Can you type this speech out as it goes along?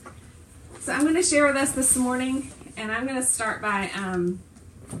So I'm going to share with us this morning, and I'm going to start by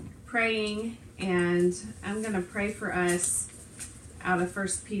praying, and I'm going to pray for us out of 1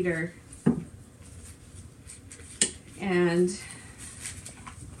 Peter. And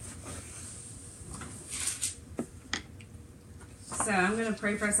so I'm going to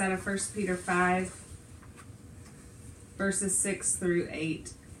pray for us out of 1 Peter 5, verses 6 through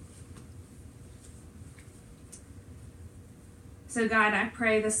 8. So God, I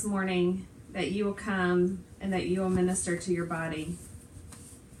pray this morning that you will come and that you will minister to your body.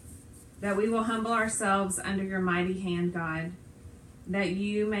 That we will humble ourselves under your mighty hand, God. That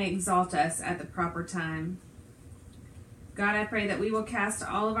you may exalt us at the proper time. God, I pray that we will cast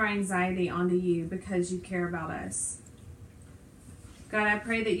all of our anxiety onto you because you care about us. God, I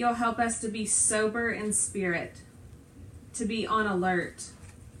pray that you'll help us to be sober in spirit, to be on alert,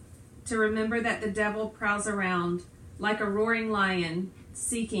 to remember that the devil prowls around like a roaring lion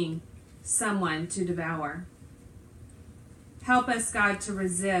seeking someone to devour. Help us, God, to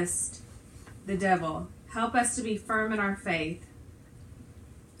resist the devil. Help us to be firm in our faith.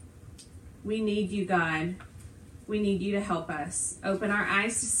 We need you, God. We need you to help us. Open our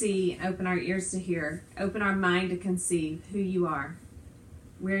eyes to see, open our ears to hear, open our mind to conceive who you are,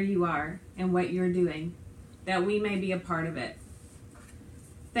 where you are, and what you're doing, that we may be a part of it.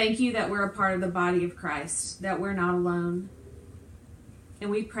 Thank you that we're a part of the body of Christ, that we're not alone. And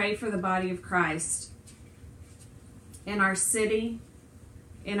we pray for the body of Christ in our city,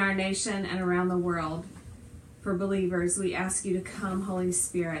 in our nation, and around the world. For believers, we ask you to come, Holy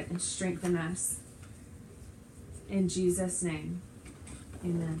Spirit, and strengthen us. In Jesus' name,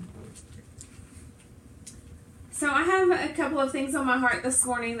 amen. So I have a couple of things on my heart this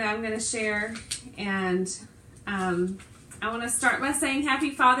morning that I'm going to share, and I want to start by saying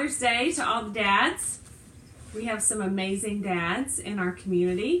Happy Father's Day to all the dads. We have some amazing dads in our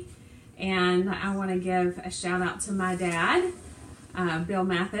community, and I want to give a shout out to my dad, Bill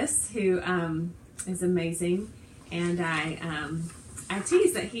Mathis, who is amazing, and I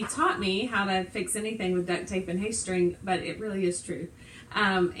tease that he taught me how to fix anything with duct tape and hay string, but it really is true.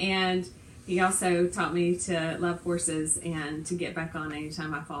 And he also taught me to love horses and to get back on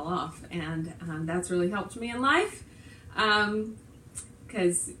anytime I fall off, and that's really helped me in life.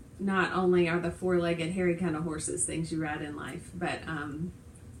 Because not only are the four-legged hairy kind of horses things you ride in life, but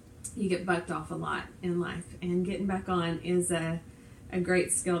you get bucked off a lot in life, and getting back on is a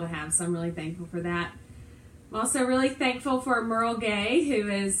great skill to have, so I'm really thankful for that. I'm also really thankful for Merle Gay, who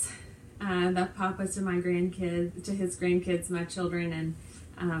is the papa to my grandkids, to his grandkids, my children,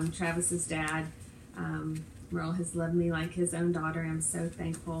 and Travis's dad. Merle has loved me like his own daughter. I'm so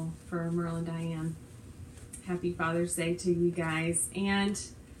thankful for Merle and Diane. Happy Father's Day to you guys, and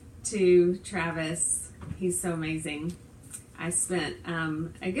to Travis. He's so amazing. I spent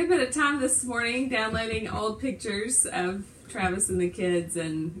a good bit of time this morning downloading old pictures of Travis and the kids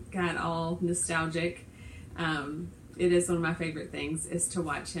and got all nostalgic. It is one of my favorite things is to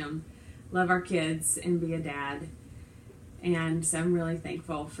watch him love our kids and be a dad. And so I'm really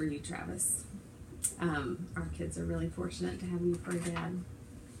thankful for you, Travis. Our kids are really fortunate to have you for a dad.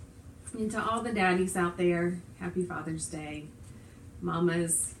 And to all the daddies out there, Happy Father's Day.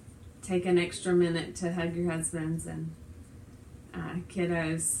 Mamas, take an extra minute to hug your husbands, and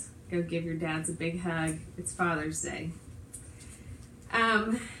kiddos, go give your dads a big hug. It's Father's Day.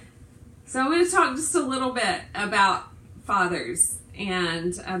 So I'm going to talk just a little bit about fathers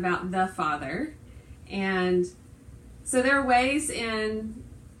and about the father. And so there are ways in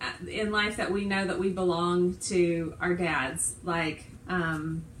life that we know that we belong to our dads, like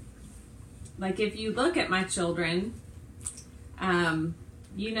if you look at my children,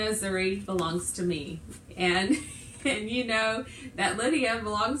 you know Zuri belongs to me, and you know that Lydia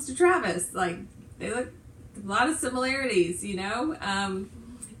belongs to Travis. Like, they look a lot of similarities, you know,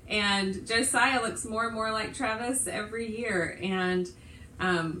 and Josiah looks more and more like Travis every year, and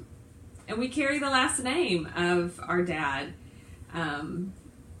we carry the last name of our dad.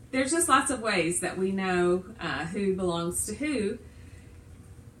 There's just lots of ways that we know who belongs to who.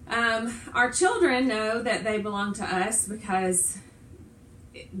 Our children know that they belong to us because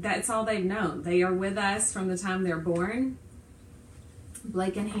that's all they've known. They are with us from the time they're born.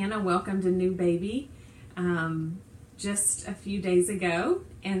 Blake and Hannah welcomed a new baby just a few days ago,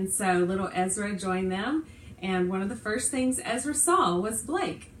 and so little Ezra joined them, and one of the first things Ezra saw was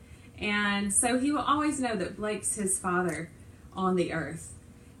Blake, and so he will always know that Blake's his father on the earth.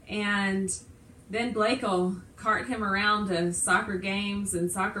 And then Blake will cart him around to soccer games and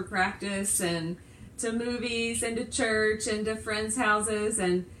soccer practice and to movies and to church and to friends' houses,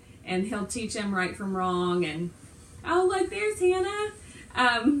 and he'll teach him right from wrong. And, oh, look, there's Hannah.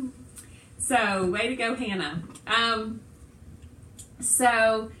 So, way to go, Hannah.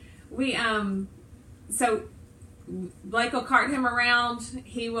 So Blake will cart him around.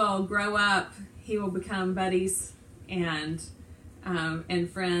 He will grow up. He will become buddies and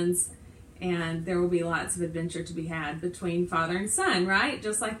friends, and there will be lots of adventure to be had between father and son, right?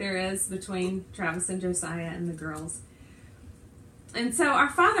 Just like there is between Travis and Josiah and the girls. And so our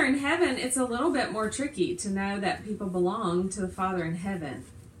Father in heaven, it's a little bit more tricky to know that people belong to the Father in heaven.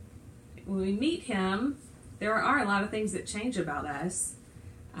 When we meet him, there are a lot of things that change about us.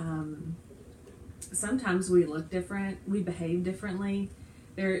 Sometimes we look different, we behave differently.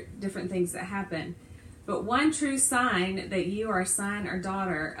 There are different things that happen. But one true sign that you are a son or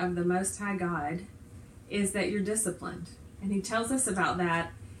daughter of the Most High God is that you're disciplined. And he tells us about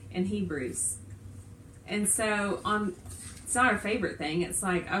that in Hebrews. And so it's not our favorite thing. It's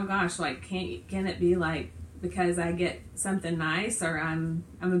like, oh gosh, like can it be like because I get something nice or I'm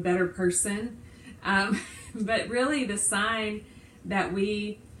a better person? But really the sign that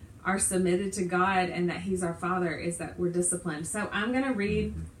we are submitted to God and that he's our Father is that we're disciplined. So I'm going to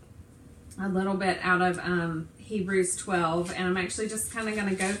read a little bit out of Hebrews 12, and I'm actually just kind of going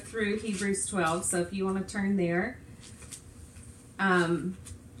to go through Hebrews 12. So if you want to turn there, I'm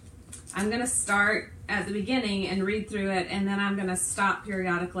going to start at the beginning and read through it, and then I'm going to stop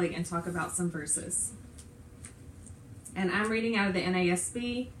periodically and talk about some verses. And I'm reading out of the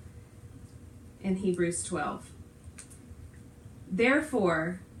NASB in Hebrews 12.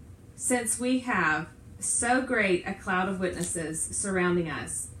 Therefore, since we have so great a cloud of witnesses surrounding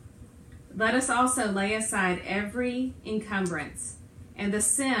us, let us also lay aside every encumbrance and the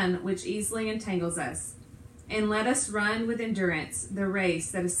sin which easily entangles us, and let us run with endurance the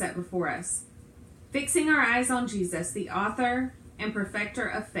race that is set before us, fixing our eyes on Jesus, the author and perfecter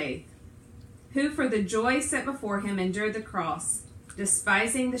of faith, who for the joy set before him endured the cross,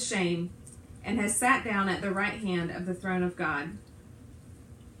 despising the shame, and has sat down at the right hand of the throne of God.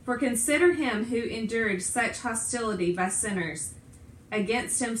 For consider him who endured such hostility by sinners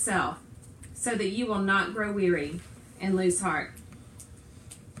against himself, so that you will not grow weary and lose heart.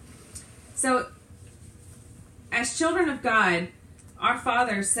 So, as children of God, our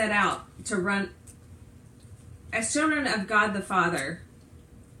Father set out to run. As children of God the Father,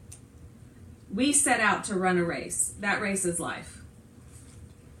 we set out to run a race. That race is life.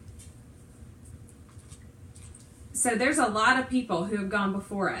 So there's a lot of people who have gone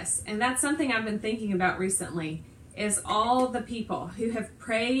before us. And that's something I've been thinking about recently, is all the people who have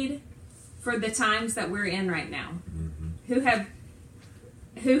prayed for the times that we're in right now, who have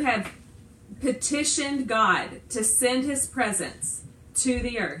petitioned God to send his presence to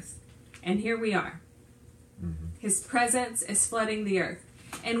the earth. And here we are. His presence is flooding the earth.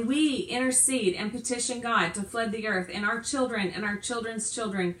 And we intercede and petition God to flood the earth. And our children and our children's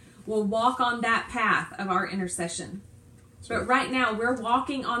children will walk on that path of our intercession. But right now, we're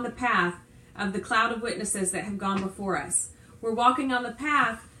walking on the path of the cloud of witnesses that have gone before us. We're walking on the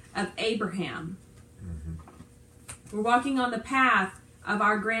path of Abraham. We're walking on the path of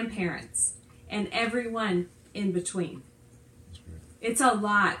our grandparents and everyone in between. It's a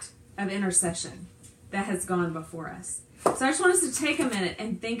lot of intercession that has gone before us. So I just want us to take a minute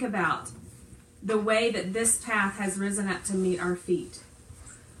and think about the way that this path has risen up to meet our feet.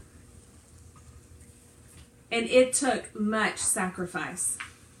 And it took much sacrifice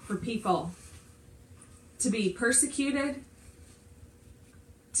for people to be persecuted,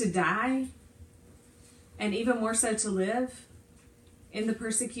 to die, and even more so to live in the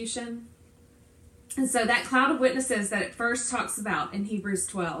persecution. And so that cloud of witnesses that it first talks about in Hebrews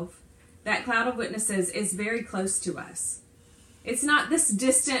 12, that cloud of witnesses is very close to us. It's not this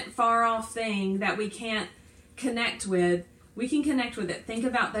distant, far-off thing that we can't connect with. We can connect with it. Think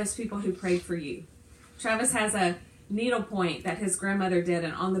about those people who prayed for you. Travis has a needlepoint that his grandmother did,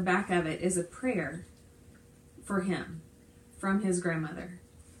 and on the back of it is a prayer for him from his grandmother.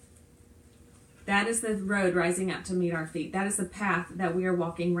 That is the road rising up to meet our feet. That is the path that we are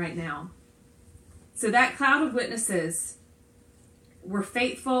walking right now. So that cloud of witnesses were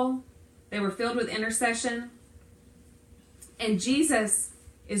faithful. They were filled with intercession. And Jesus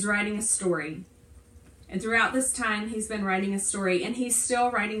is writing a story. And throughout this time, he's been writing a story. And he's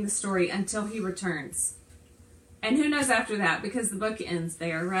still writing the story until he returns. And who knows after that, because the book ends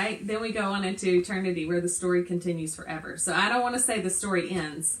there, right? Then we go on into eternity where the story continues forever. So I don't want to say the story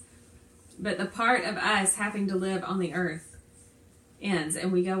ends. But the part of us having to live on the earth ends.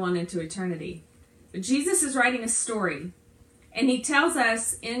 And we go on into eternity. But Jesus is writing a story. And he tells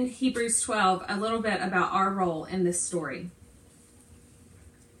us in Hebrews 12 a little bit about our role in this story.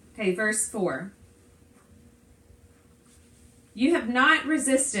 Okay, verse 4. You have not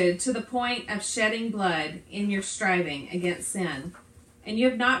resisted to the point of shedding blood in your striving against sin, and you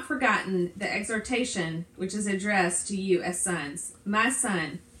have not forgotten the exhortation which is addressed to you as sons. My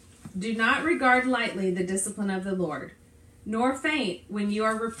son, do not regard lightly the discipline of the Lord, nor faint when you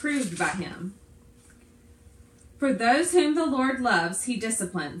are reproved by him. For those whom the Lord loves, he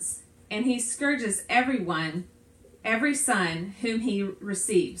disciplines, and he scourges every son whom he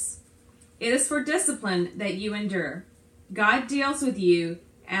receives. It is for discipline that you endure. God deals with you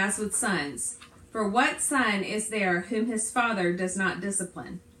as with sons. For what son is there whom his father does not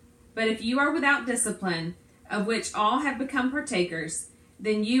discipline? But if you are without discipline, of which all have become partakers,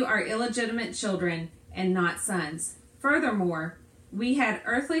 then you are illegitimate children and not sons. Furthermore, we had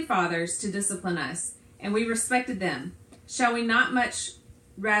earthly fathers to discipline us, and we respected them. Shall we not much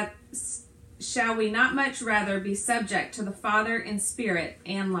rather be subject to the Father in spirit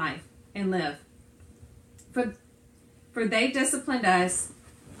and life and live? For they disciplined us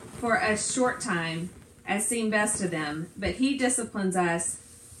for a short time, as seemed best to them, but he disciplines us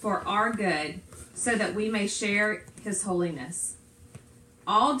for our good, so that we may share his holiness.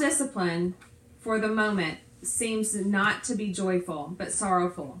 All discipline for the moment seems not to be joyful, but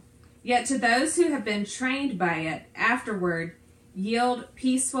sorrowful. Yet to those who have been trained by it, afterward yield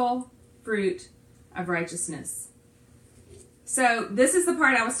peaceful fruit of righteousness. So this is the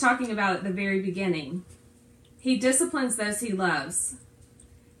part I was talking about at the very beginning. He disciplines those he loves.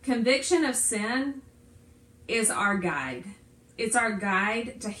 Conviction of sin is our guide. It's our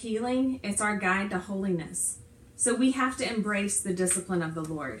guide to healing. It's our guide to holiness. So we have to embrace the discipline of the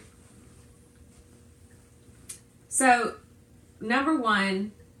Lord. So, number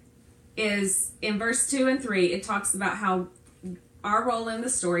one is in verse 2 and 3, it talks about how our role in the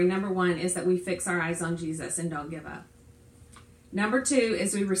story, number one, is that we fix our eyes on Jesus and don't give up. Number two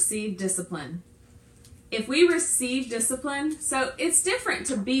is we receive discipline. If we receive discipline, so it's different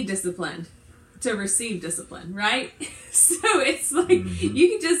to be disciplined to receive discipline, right? So it's like you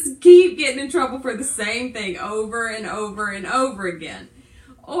can just keep getting in trouble for the same thing over and over and over again.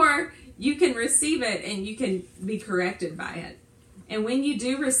 Or you can receive it and you can be corrected by it. And when you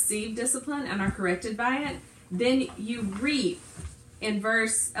do receive discipline and are corrected by it, then you reap. In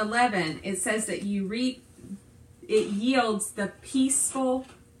verse 11, it says that you reap, it yields the peaceful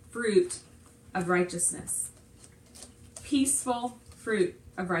fruit of righteousness. Peaceful fruit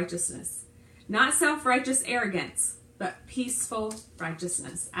of righteousness. Not self-righteous arrogance, but peaceful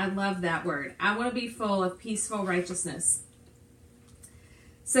righteousness. I love that word. I want to be full of peaceful righteousness.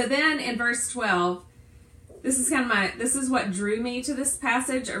 So then in verse 12, this is what drew me to this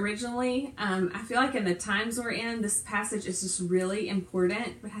passage originally. I feel like in the times we're in, this passage is just really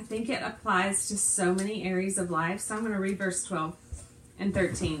important, but I think it applies to so many areas of life. So I'm going to read verse 12 and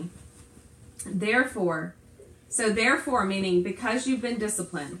 13. Therefore, meaning because you've been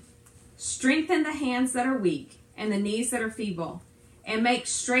disciplined, strengthen the hands that are weak and the knees that are feeble, and make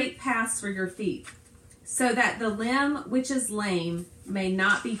straight paths for your feet, so that the limb which is lame may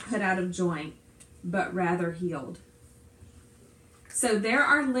not be put out of joint, but rather healed. So there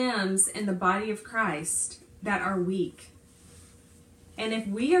are limbs in the body of Christ that are weak. And if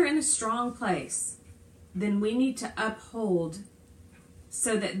we are in a strong place, then we need to uphold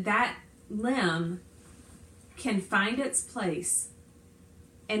so that that limb can find its place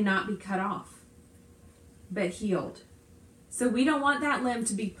and not be cut off, but healed. So we don't want that limb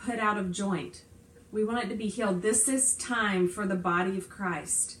to be put out of joint. We want it to be healed. This is time for the body of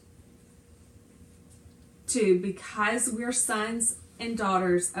Christ because we're sons and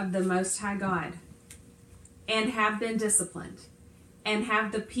daughters of the Most High God and have been disciplined and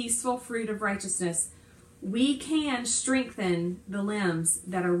have the peaceful fruit of righteousness, we can strengthen the limbs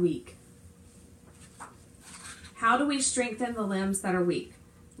that are weak. How do we strengthen the limbs that are weak?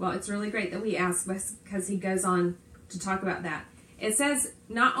 Well, it's really great that we ask, because he goes on to talk about that. It says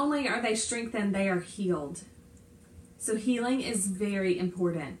not only are they strengthened, they are healed. So healing is very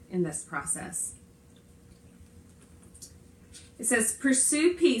important in this process. It says,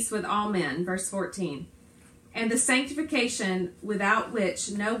 pursue peace with all men, verse 14, and the sanctification without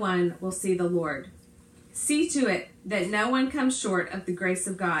which no one will see the Lord. See to it that no one comes short of the grace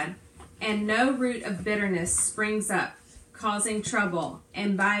of God, and no root of bitterness springs up, causing trouble,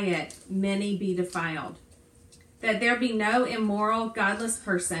 and by it many be defiled. That there be no immoral, godless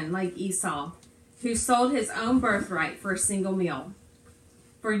person like Esau, who sold his own birthright for a single meal.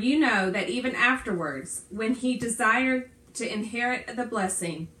 For you know that even afterwards, when he desired to inherit the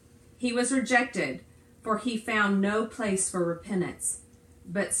blessing, he was rejected, for he found no place for repentance,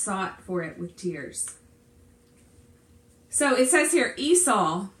 but sought for it with tears. So it says here,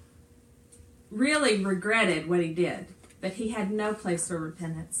 Esau really regretted what he did. but he had no place for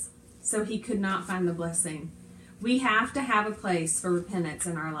repentance. So he could not find the blessing. We have to have a place for repentance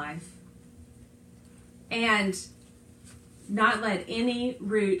in our life. And not let any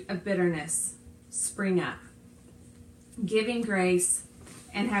root of bitterness spring up. Giving grace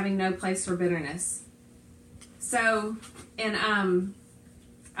and having no place for bitterness. So, and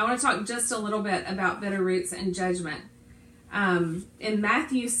I want to talk just a little bit about bitter roots and judgment. In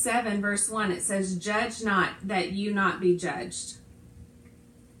Matthew 7, verse 1, it says, "Judge not, that you not be judged."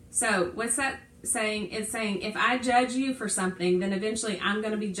 So, what's that saying? It's saying, if I judge you for something, then eventually I'm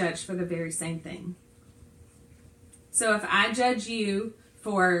going to be judged for the very same thing. So, if I judge you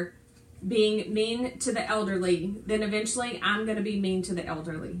for being mean to the elderly, then eventually I'm going to be mean to the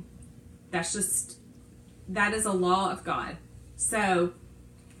elderly. That is a law of God. So,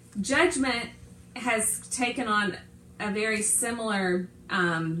 judgment has taken on a very similar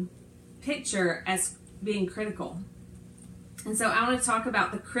picture as being critical. And so I want to talk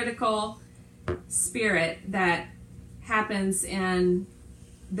about the critical spirit that happens in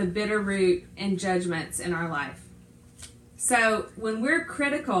the bitter root and judgments in our life. So when we're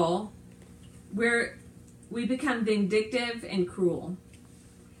critical, we become vindictive and cruel.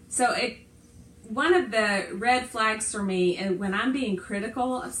 So one of the red flags for me, and when I'm being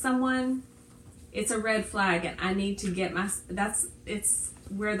critical of someone, it's a red flag, and I need to get it's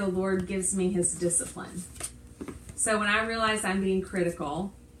where the Lord gives me his discipline. So when I realize I'm being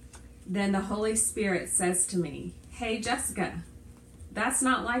critical, then the Holy Spirit says to me, "Hey, Jessica, that's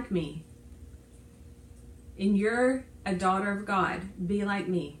not like me. And you're a daughter of God. Be like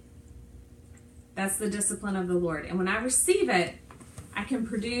me." That's the discipline of the Lord. And when I receive it, I can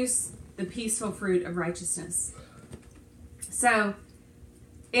produce the peaceful fruit of righteousness. So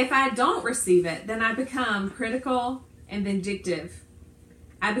if I don't receive it, then I become critical and vindictive.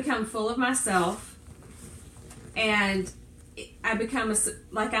 I become full of myself, and I become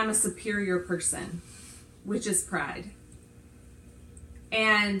like I'm a superior person, which is pride.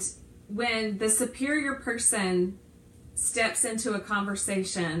 And when the superior person steps into a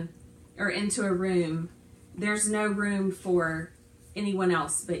conversation or into a room, there's no room for anyone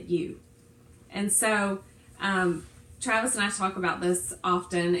else but you. And so Travis and I talk about this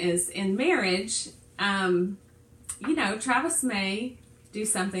often, is in marriage, Travis may do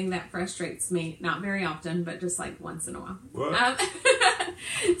something that frustrates me, not very often, but just like once in a while. What?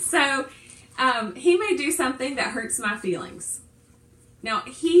 So he may do something that hurts my feelings. Now,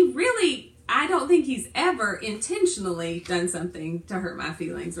 I don't think he's ever intentionally done something to hurt my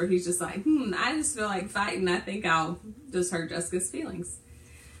feelings, where he's just like, I just feel like fighting. I think I'll just hurt Jessica's feelings.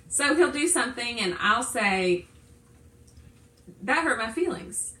 So he'll do something and I'll say, that hurt my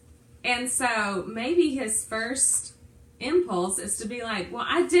feelings. And so maybe his first impulse is to be like, well,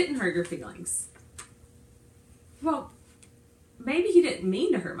 I didn't hurt your feelings. Well, maybe he didn't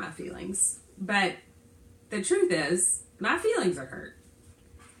mean to hurt my feelings, but the truth is, my feelings are hurt.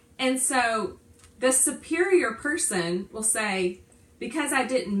 And so the superior person will say, because I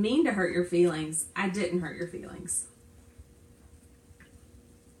didn't mean to hurt your feelings, I didn't hurt your feelings.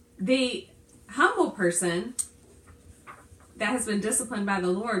 The humble person that has been disciplined by the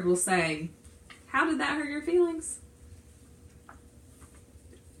Lord will say, how did that hurt your feelings?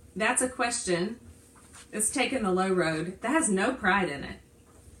 That's a question that's taken the low road, that has no pride in it.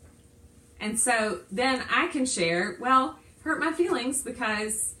 And so then I can share, well, hurt my feelings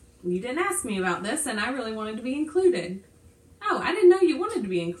because you didn't ask me about this and I really wanted to be included. Oh, I didn't know you wanted to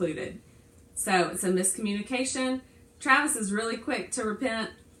be included. So it's a miscommunication. Travis is really quick to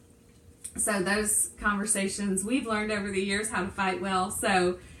repent. So those conversations, we've learned over the years how to fight well.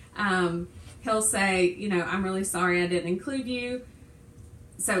 So he'll say, I'm really sorry I didn't include you.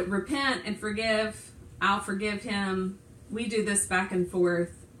 So repent and forgive. I'll forgive him. We do this back and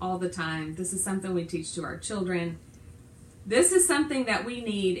forth all the time. This is something we teach to our children. This is something that we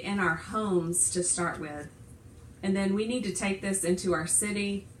need in our homes to start with. And then we need to take this into our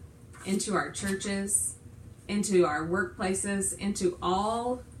city, into our churches, into our workplaces, into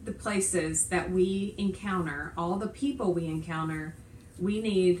all the places that we encounter, all the people we encounter. We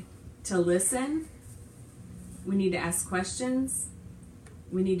need to listen. We need to ask questions.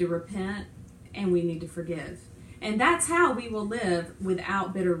 We need to repent, and we need to forgive. And that's how we will live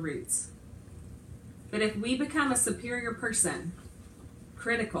without bitter roots. But if we become a superior person,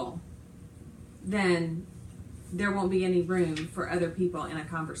 critical, then there won't be any room for other people in a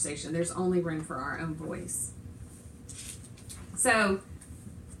conversation. There's only room for our own voice. So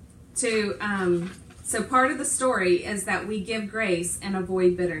part of the story is that we give grace and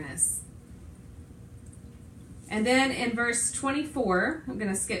avoid bitterness. And then in verse 24, I'm going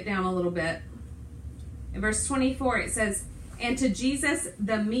to skip down a little bit. In verse 24, it says, "And to Jesus,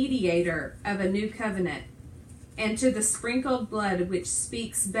 the mediator of a new covenant, and to the sprinkled blood which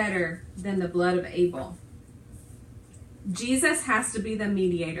speaks better than the blood of Abel." Jesus has to be the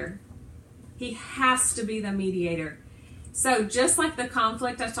mediator. He has to be the mediator. So just like the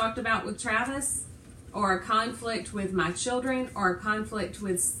conflict I talked about with Travis, or a conflict with my children, or a conflict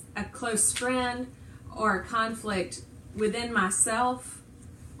with a close friend, or a conflict within myself,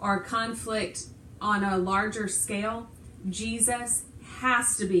 or a conflict on a larger scale, Jesus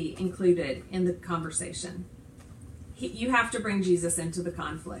has to be included in the conversation. You have to bring Jesus into the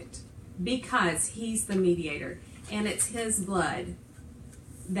conflict because he's the mediator, and it's his blood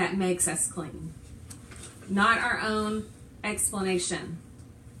that makes us clean, not our own explanation.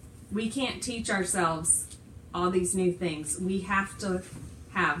 We can't teach ourselves all these new things. We have to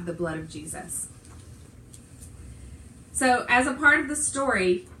have the blood of Jesus. So as a part of the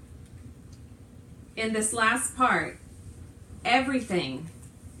story, in this last part, everything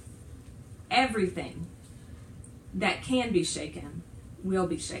that can be shaken will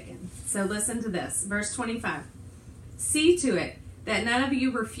be shaken. So listen to this. Verse 25. "See to it that none of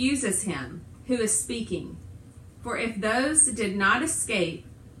you refuses him who is speaking. For if those did not escape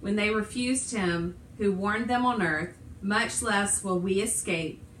when they refused him who warned them on earth, much less will we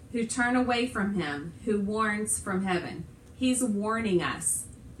escape who turn away from him who warns from heaven." He's warning us.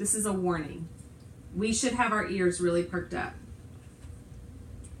 This is a warning. We should have our ears really perked up.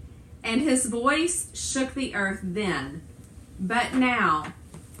 "And his voice shook the earth then, but now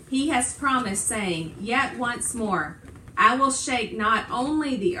he has promised, saying, Yet once more I will shake not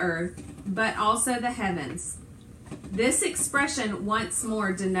only the earth, but also the heavens." This expression once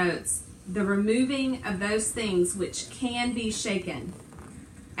more denotes the removing of those things which can be shaken,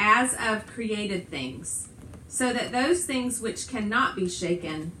 as of created things, so that those things which cannot be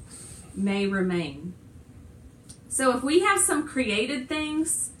shaken may remain. So if we have some created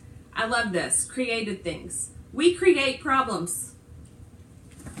things, I love this, created things. We create problems.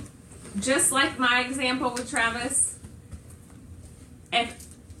 Just like my example with Travis, if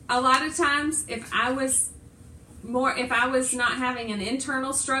a lot of times if I was not having an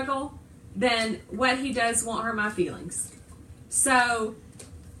internal struggle, then what he does won't hurt my feelings. So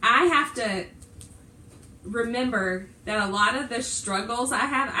I have to remember that a lot of the struggles I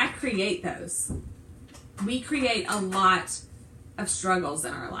have, I create those. We create a lot of struggles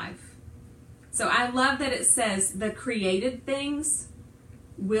in our life. So I love that it says the created things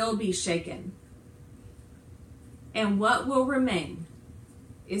will be shaken. And what will remain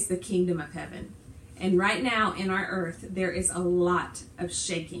is the kingdom of heaven. And right now in our earth, there is a lot of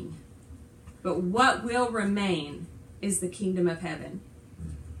shaking. But what will remain is the kingdom of heaven.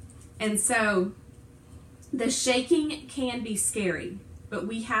 And so the shaking can be scary, but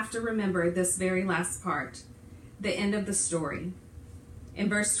we have to remember this very last part, the end of the story. In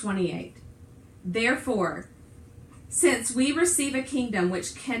verse 28, "Therefore, since we receive a kingdom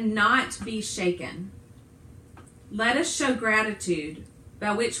which cannot be shaken, let us show gratitude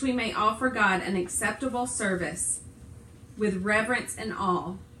by which we may offer God an acceptable service with reverence and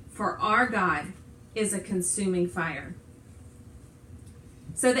awe, for our God is a consuming fire."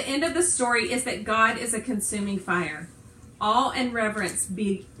 So the end of the story is that God is a consuming fire. Awe and reverence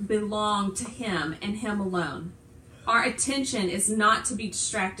belong to him and him alone. Our attention is not to be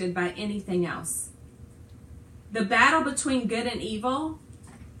distracted by anything else. The battle between good and evil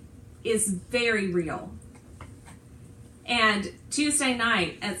is very real. And Tuesday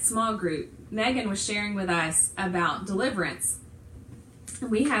night at small group, Megan was sharing with us about deliverance.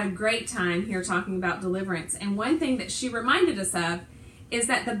 We had a great time here talking about deliverance. And one thing that she reminded us of is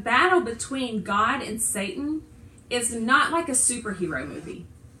that the battle between God and Satan is not like a superhero movie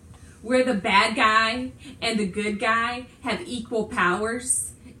where the bad guy and the good guy have equal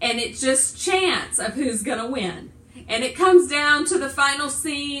powers and it's just chance of who's going to win. And it comes down to the final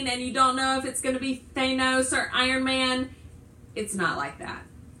scene and you don't know if it's going to be Thanos or Iron Man. It's not like that.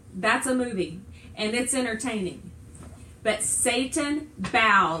 That's a movie and it's entertaining. But Satan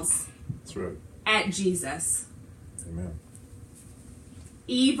bows That's right. at Jesus. Amen.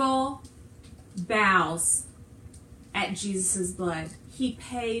 Evil bows at Jesus' blood. He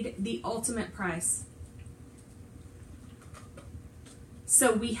paid the ultimate price.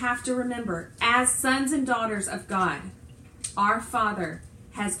 So we have to remember, as sons and daughters of God, our Father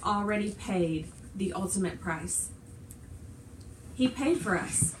has already paid the ultimate price. He paid for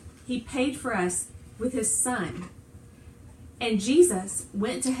us. He paid for us with his Son. And Jesus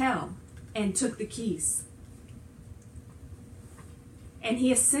went to hell and took the keys. And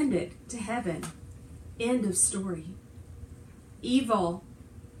he ascended to heaven. End of story. Evil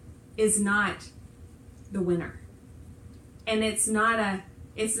is not the winner. And it's not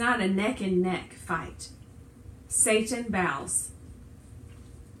a neck and neck fight. Satan bows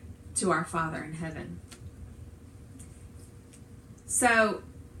to our Father in heaven. So,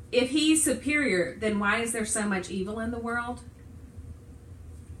 if he's superior, then why is there so much evil in the world?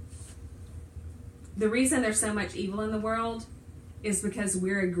 The reason there's so much evil in the world is because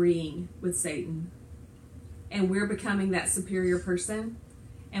we're agreeing with Satan. And we're becoming that superior person.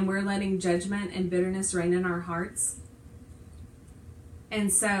 And we're letting judgment and bitterness reign in our hearts.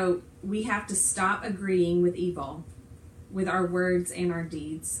 And so we have to stop agreeing with evil with our words and our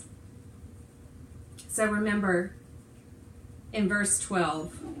deeds. So remember in verse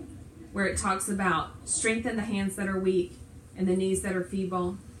 12, where it talks about strengthen the hands that are weak and the knees that are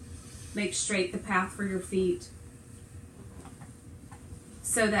feeble. Make straight the path for your feet,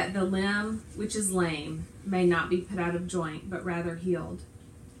 so that the limb which is lame may not be put out of joint, but rather healed.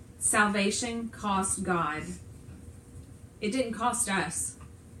 Salvation cost God. It didn't cost us.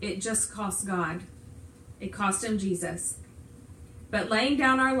 It just cost God. It cost him Jesus. But laying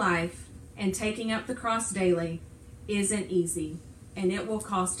down our life and taking up the cross daily isn't easy, and it will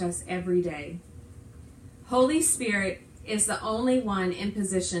cost us every day. Holy Spirit is the only one in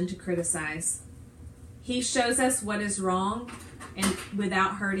position to criticize. He shows us what is wrong and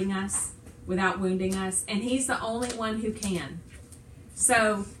without hurting us, without wounding us, and he's the only one who can.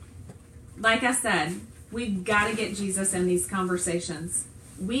 So, like I said, we've got to get Jesus in these conversations.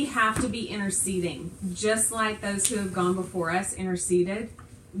 We have to be interceding, just like those who have gone before us interceded.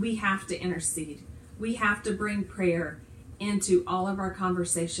 We have to intercede. We have to bring prayer into all of our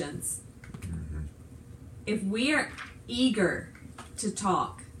conversations. If we are eager to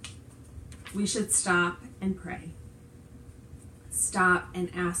talk, we should stop and pray. Stop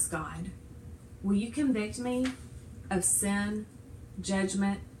and ask God, will you convict me of sin,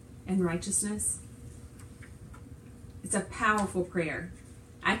 judgment, and righteousness? It's a powerful prayer.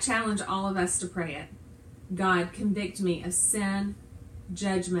 I challenge all of us to pray it. God, convict me of sin,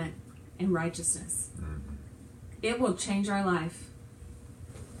 judgment, and righteousness. It will change our life.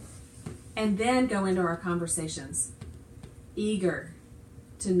 And then go into our conversations. Eager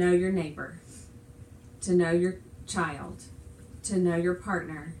to know your neighbor, to know your child, to know your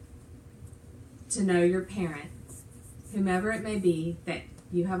partner, to know your parent, whomever it may be that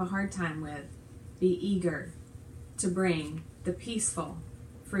you have a hard time with. Be eager to bring the peaceful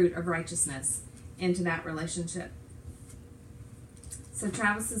fruit of righteousness into that relationship. So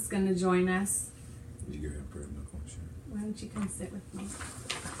Travis is going to join us. You go ahead and pray. I'm not going to share. Why don't you come sit with me?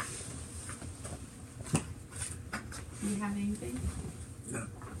 Do you have anything? No.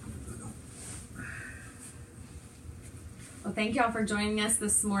 Well, thank y'all for joining us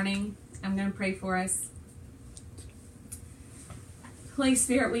this morning. I'm going to pray for us. Holy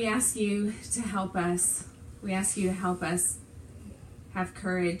Spirit, we ask you to help us. We ask you to help us have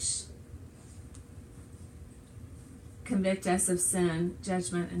courage. Convict us of sin,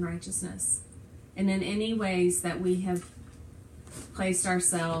 judgment, and righteousness. And in any ways that we have placed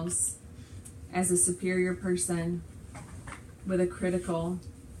ourselves as a superior person with a critical,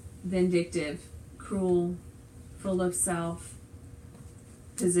 vindictive, cruel, full of self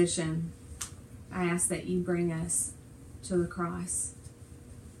position, I ask that you bring us to the cross.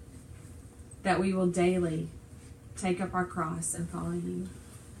 That we will daily take up our cross and follow you.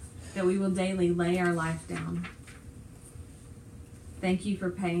 That we will daily lay our life down. Thank you for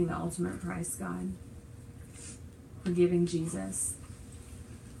paying the ultimate price, God. For giving Jesus.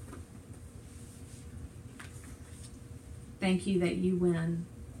 Thank you that you win.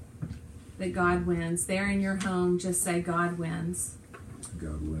 That God wins. There in your home, just say, God wins.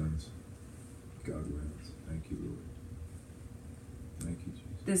 God wins. God wins. Thank you, Lord. Thank you, Jesus.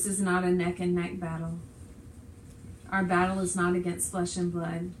 This is not a neck and neck battle. Our battle is not against flesh and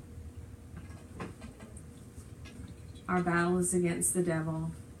blood. Our battle is against the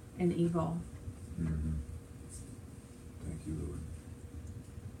devil and evil. Mm-hmm. Thank you, Lord.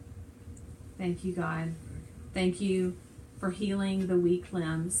 Thank you, God. Thank you. Thank you for healing the weak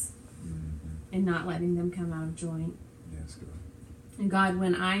limbs and not letting them come out of joint. Yes, God. And God,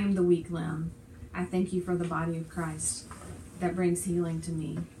 when I am the weak limb, I thank you for the body of Christ that brings healing to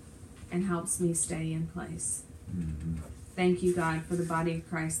me and helps me stay in place. Mm-hmm. Thank you, God, for the body of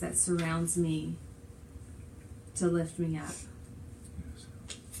Christ that surrounds me to lift me up. Yes.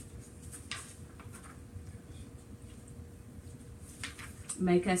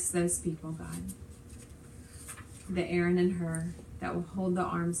 Make us those people, God. The Aaron and her that will hold the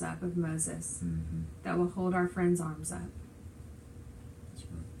arms up of Moses, Mm-hmm. that will hold our friends' arms up. That's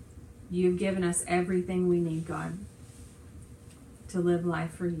right. You've given us everything we need, God, to live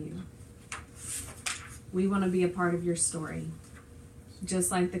life for you. We want to be a part of your story,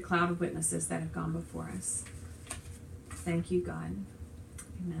 just like the cloud of witnesses that have gone before us. Thank you, God.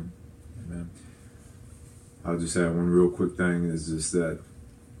 Amen. Amen. I'll just add one real quick thing is just that,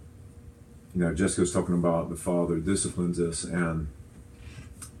 Jessica's talking about the Father disciplines us, and,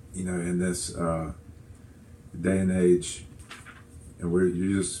 in this day and age, and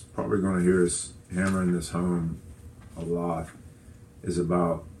you're just probably going to hear us hammering this home a lot, is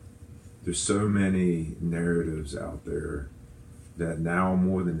about there's so many narratives out there that now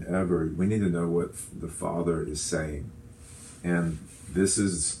more than ever, we need to know what the Father is saying. And this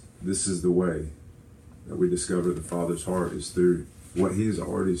is the way that we discover the Father's heart, is through what He has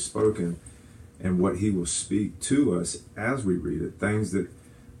already spoken and what He will speak to us as we read it, things that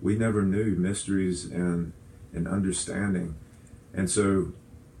we never knew, mysteries and understanding. And so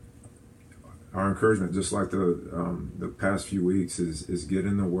our encouragement, just like the past few weeks, is get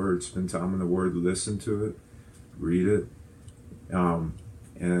in the Word, spend time in the Word, listen to it, read it,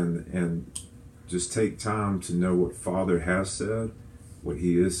 and just take time to know what Father has said, what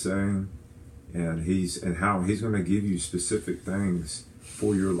He is saying, and how He's going to give you specific things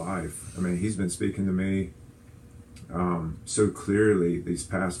for your life. I mean, He's been speaking to me so clearly these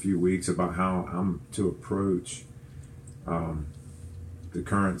past few weeks about how I'm to approach the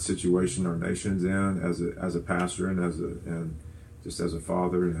current situation our nation's in as a pastor and just as a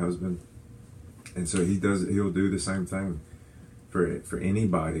father and husband. And so he'll do the same thing for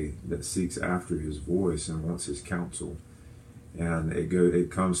anybody that seeks after His voice and wants His counsel. And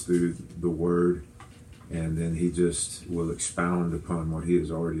it comes through the Word, and then He just will expound upon what He has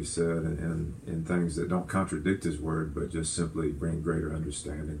already said and things that don't contradict His Word, but just simply bring greater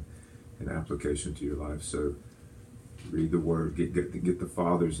understanding and application to your life. So read the Word, get the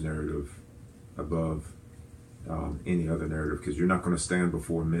Father's narrative above any other narrative, because you're not going to stand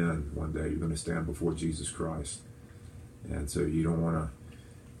before men one day. You're going to stand before Jesus Christ. And so you don't want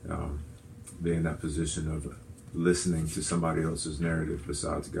to be in that position of listening to somebody else's narrative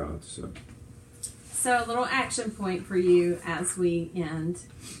besides God. So a little action point for you as we end.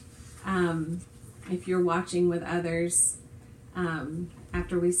 If you're watching with others,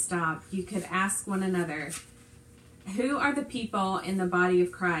 after we stop, you could ask one another, who are the people in the body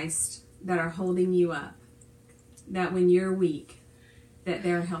of Christ that are holding you up? That when you're weak, that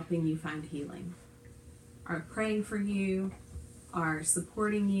they're helping you find healing, are praying for you, are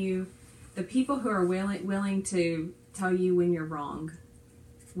supporting you. The people who are willing to tell you when you're wrong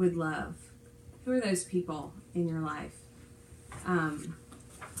with love. Who are those people in your life?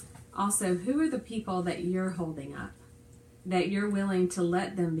 Also, who are the people that you're holding up, that you're willing to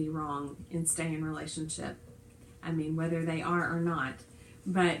let them be wrong and stay in relationship? I mean, whether they are or not,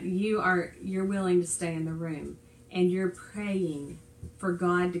 but you're willing to stay in the room, and you're praying for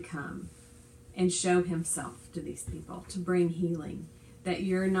God to come and show Himself to these people, to bring healing. That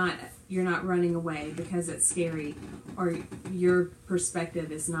you're not running away because it's scary or your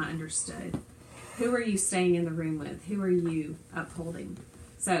perspective is not understood. Who are you staying in the room with? Who are you upholding?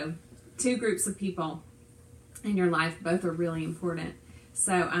 So, two groups of people in your life, both are really important.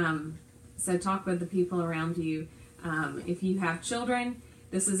 So talk with the people around you. If you have children,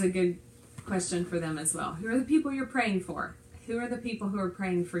 this is a good question for them as well. Who are the people you're praying for? Who are the people who are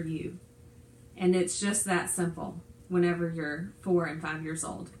praying for you? And it's just that simple whenever you're 4 and 5 years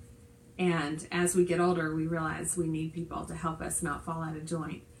old. And as we get older, we realize we need people to help us not fall out of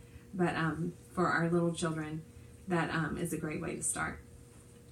joint. But for our little children, that is a great way to start.